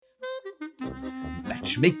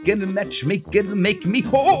matchmaker, make me.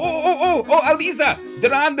 Oh, Aliza,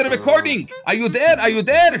 they're on the recording. Are you there?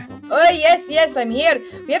 Oh, yes, I'm here.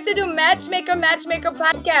 We have to do Matchmaker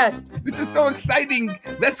podcast. This is so exciting.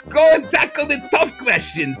 Let's go and tackle the tough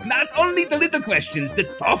questions. Not only the little questions, the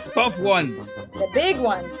tough ones. The big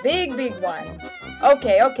ones, big ones.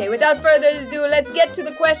 Okay, without further ado, let's get to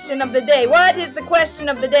the question of the day. What is the question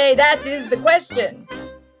of the day? That is the question.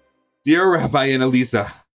 Dear Rabbi and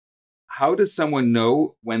Aliza, how does someone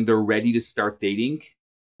know when they're ready to start dating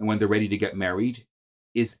and when they're ready to get married?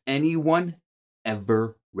 Is anyone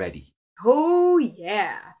ever ready? Oh,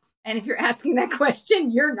 yeah. And if you're asking that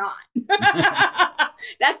question, you're not.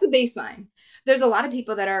 That's the baseline. There's a lot of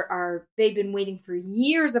people that they've been waiting for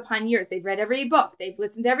years upon years. They've read every book. They've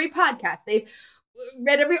listened to every podcast. They've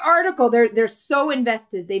read every article. They're so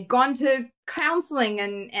invested. They've gone to counseling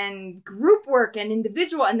and group work and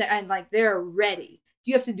individual and they're ready.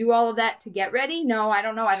 Do you have to do all of that to get ready? No, I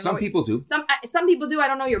don't know. Some people do. Some people do. I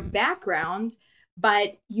don't know your background,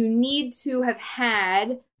 but you need to have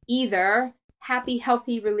had either happy,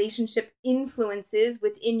 healthy relationship influences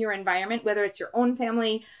within your environment, whether it's your own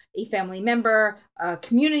family, a family member, a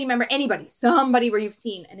community member, somebody where you've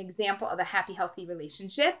seen an example of a happy, healthy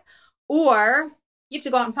relationship, or you have to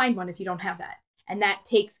go out and find one if you don't have that. And that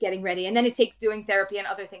takes getting ready. And then it takes doing therapy and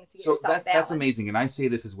other things to get yourself balanced. That's amazing. And I say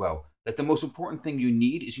this as well, that the most important thing you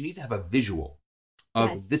need to have a visual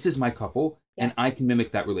of This is my couple and I can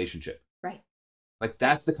mimic that relationship. Right. Like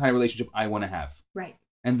that's the kind of relationship I want to have. Right.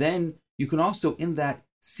 And then you can also in that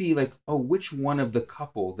see which one of the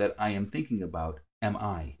couple that I am thinking about am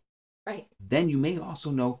I? Right. Then you may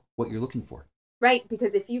also know what you're looking for. Right.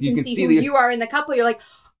 Because if you can see who you are in the couple, you're like,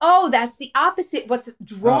 oh, that's the opposite. What's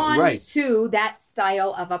drawn to that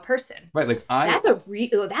style of a person. Right. Like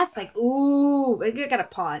ooh, I gotta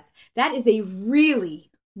pause. That is a really,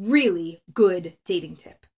 really good dating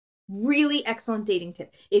tip. Really excellent dating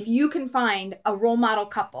tip. If you can find a role model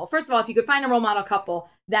couple, first of all, if you could find a role model couple,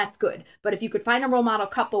 that's good. But if you could find a role model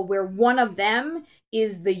couple where one of them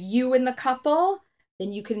is the you in the couple,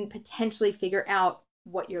 then you can potentially figure out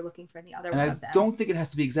what you're looking for in the other one of them. I don't think it has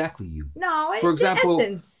to be exactly you. No, for example,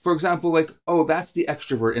 essence. That's the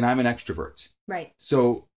extrovert and I'm an extrovert. Right.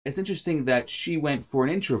 So it's interesting that she went for an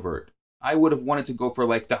introvert. I would have wanted to go for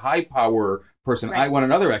the high power person. Right. I want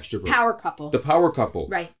another extrovert. Power couple. The power couple.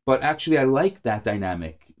 Right. But actually I like that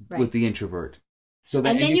dynamic with the introvert. So that,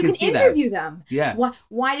 and then you can interview them. Yeah.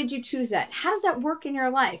 Why did you choose that? How does that work in your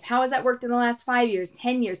life? How has that worked in the last 5 years,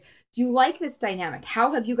 10 years? Do you like this dynamic?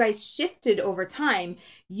 How have you guys shifted over time?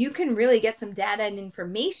 You can really get some data and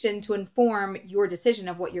information to inform your decision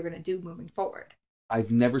of what you're going to do moving forward.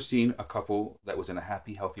 I've never seen a couple that was in a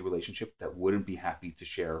happy, healthy relationship that wouldn't be happy to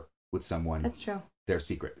share with someone. That's true. Their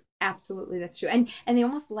secret. Absolutely, that's true. And they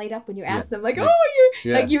almost light up when you ask them, I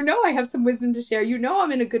have some wisdom to share.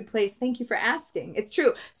 I'm in a good place. Thank you for asking. It's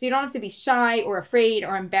true. So you don't have to be shy or afraid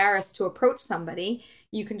or embarrassed to approach somebody.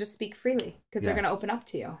 You can just speak freely because they're going to open up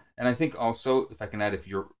to you. And I think also, if I can add,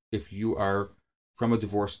 if you are from a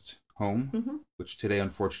divorced home, which today,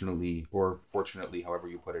 unfortunately, or fortunately, however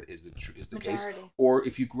you put it, is the case, or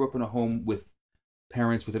if you grew up in a home with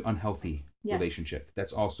parents with an unhealthy relationship,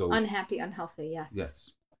 that's also unhappy, unhealthy.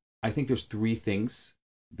 Yes. I think there's 3 things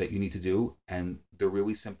that you need to do, and they're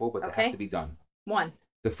really simple, but they have to be done. 1.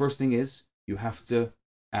 The first thing is you have to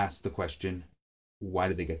ask the question, why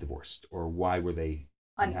did they get divorced? Or why were they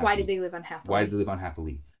unhappy? Why did they live unhappily? Why did they live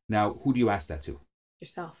unhappily? Now, who do you ask that to?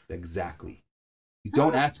 Yourself. Exactly. You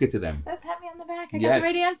don't ask it to them. Pat me on the back. I got the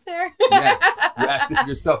right answer. Yes. You ask it to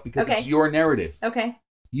yourself because it's your narrative. Okay.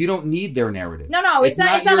 You don't need their narrative. No, it's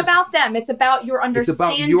not about them. It's about your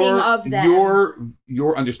understanding of them.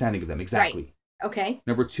 Your understanding of them, exactly. Right. Okay.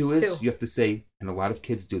 Number 2 is you have to say, and a lot of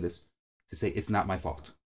kids do this, to say, it's not my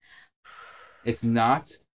fault. It's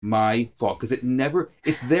not my fault. Because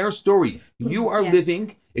it's their story. You are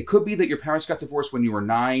living, it could be that your parents got divorced when you were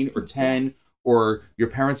 9 or 10, or your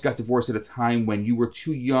parents got divorced at a time when you were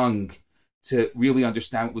too young to really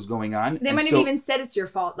understand what was going on. They might have even said it's your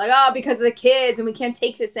fault. Because of the kids and we can't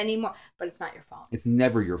take this anymore. But it's not your fault. It's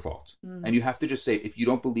never your fault. And you have to just say, if you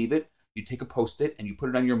don't believe it, you take a Post-it and you put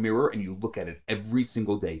it on your mirror and you look at it every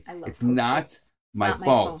single day. It's not my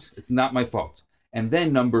fault. It's not my fault. And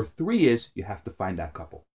then number 3 is you have to find that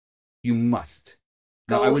couple. You must.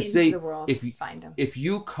 Go into the world and find them. If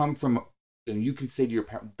you come from, and you can say to your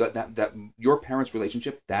parents that your parents'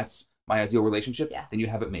 relationship, that's my ideal relationship, then you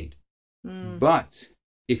have it made. But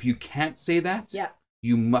if you can't say that,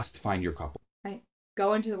 you must find your couple. Right.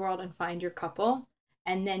 Go into the world and find your couple,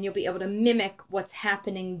 and then you'll be able to mimic what's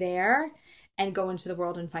happening there and go into the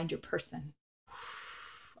world and find your person.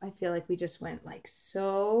 I feel like we just went like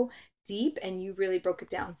so deep, and you really broke it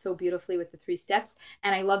down so beautifully with the 3 steps.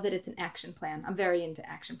 And I love that it's an action plan. I'm very into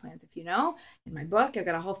action plans. If you know, in my book, I've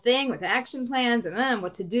got a whole thing with action plans and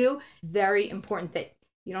what to do. Very important that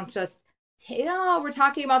you don't just we're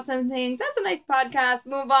talking about some things. That's a nice podcast.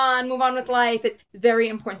 Move on with life. It's very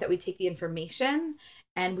important that we take the information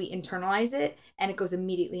and we internalize it, and it goes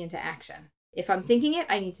immediately into action. If I'm thinking it,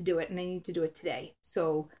 I need to do it, and I need to do it today.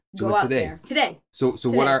 So go out there today. So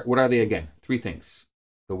today. what are they again? 3 things.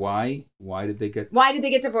 The why did they get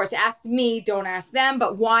divorced? Ask me, don't ask them,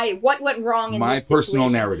 but why, what went wrong in my this personal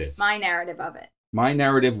situation? narrative. My narrative of it. My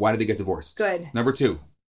narrative, why did they get divorced? Good. Number 2.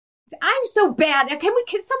 I'm so bad. Can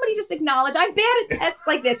somebody just acknowledge I'm bad at tests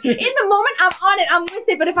like this? In the moment, I'm on it. I'm with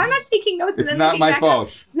it. But if I'm not taking notes, it's not my fault.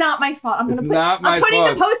 It's not my fault. I'm putting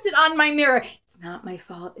the Post-it on my mirror. It's not my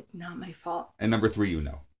fault. It's not my fault. And number 3,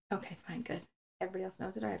 Okay, fine, good. Everybody else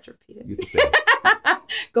knows it, or I have to repeat it? You say it.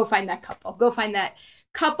 Go find that couple. Go find that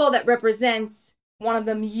couple that represents one of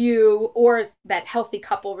them, you, or that healthy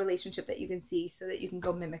couple relationship that you can see, so that you can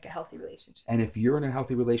go mimic a healthy relationship. And if you're in a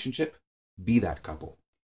healthy relationship, be that couple.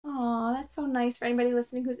 Oh, that's so nice for anybody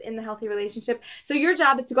listening who's in the healthy relationship. So your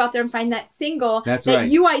job is to go out there and find that single that right.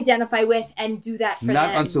 you identify with and do that for them.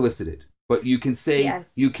 Not unsolicited, but you can say,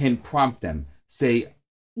 yes. You can prompt them. Say,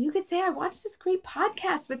 you could say, I watched this great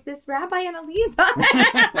podcast with this Rabbi and Aliza. And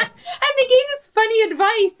they gave this funny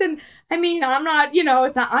advice. And I mean, I'm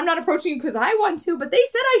not approaching you because I want to, but they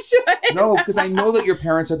said I should. No, because I know that your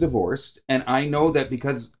parents are divorced. And I know that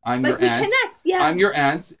because I'm your aunt. Connect, yeah. I'm your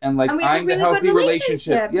aunt. And like, and I'm really the healthy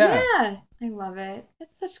relationship. Yeah. I love it.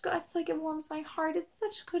 It's like it warms my heart. It's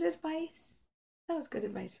such good advice. That was good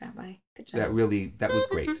advice, Rabbi. Good job. That was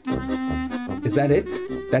great. Is that it?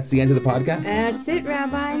 That's the end of the podcast? That's it,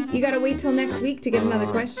 Rabbi. You got to wait till next week to get another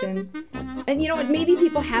question. And you know what? Maybe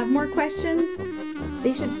people have more questions.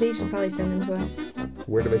 They should probably send them to us.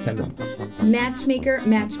 Where do they send them? Matchmaker.org.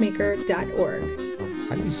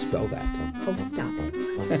 How do you spell that? Oh, stop it.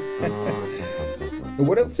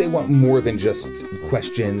 What if they want more than just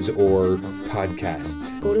questions or podcasts?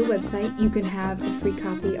 Go to the website. You can have a free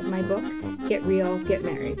copy of my book, Get Real, Get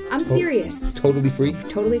Married. I'm serious. Totally free?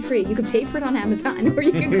 Totally free. You can pay for it on Amazon, or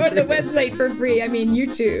you can go to the website for free. I mean,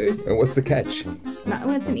 you choose. And what's the catch?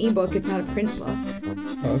 It's an ebook. It's not a print book.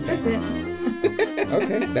 Okay. That's it.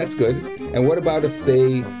 Okay, that's good. And what about if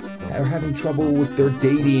they are having trouble with their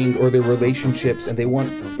dating or their relationships and they want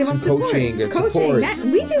some coaching and support?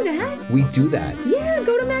 We do that. We do that. Yeah,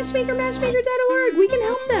 go to matchmaker.org. We can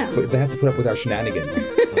help them. But they have to put up with our shenanigans.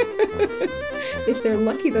 If they're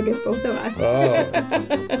lucky, they'll get both of us. Oh.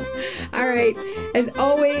 All right. As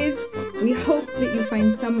always, we hope that you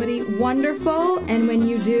find somebody wonderful. And when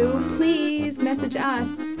you do, please message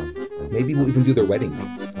us. Maybe we'll even do their wedding.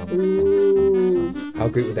 Ooh. How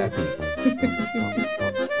great would that be?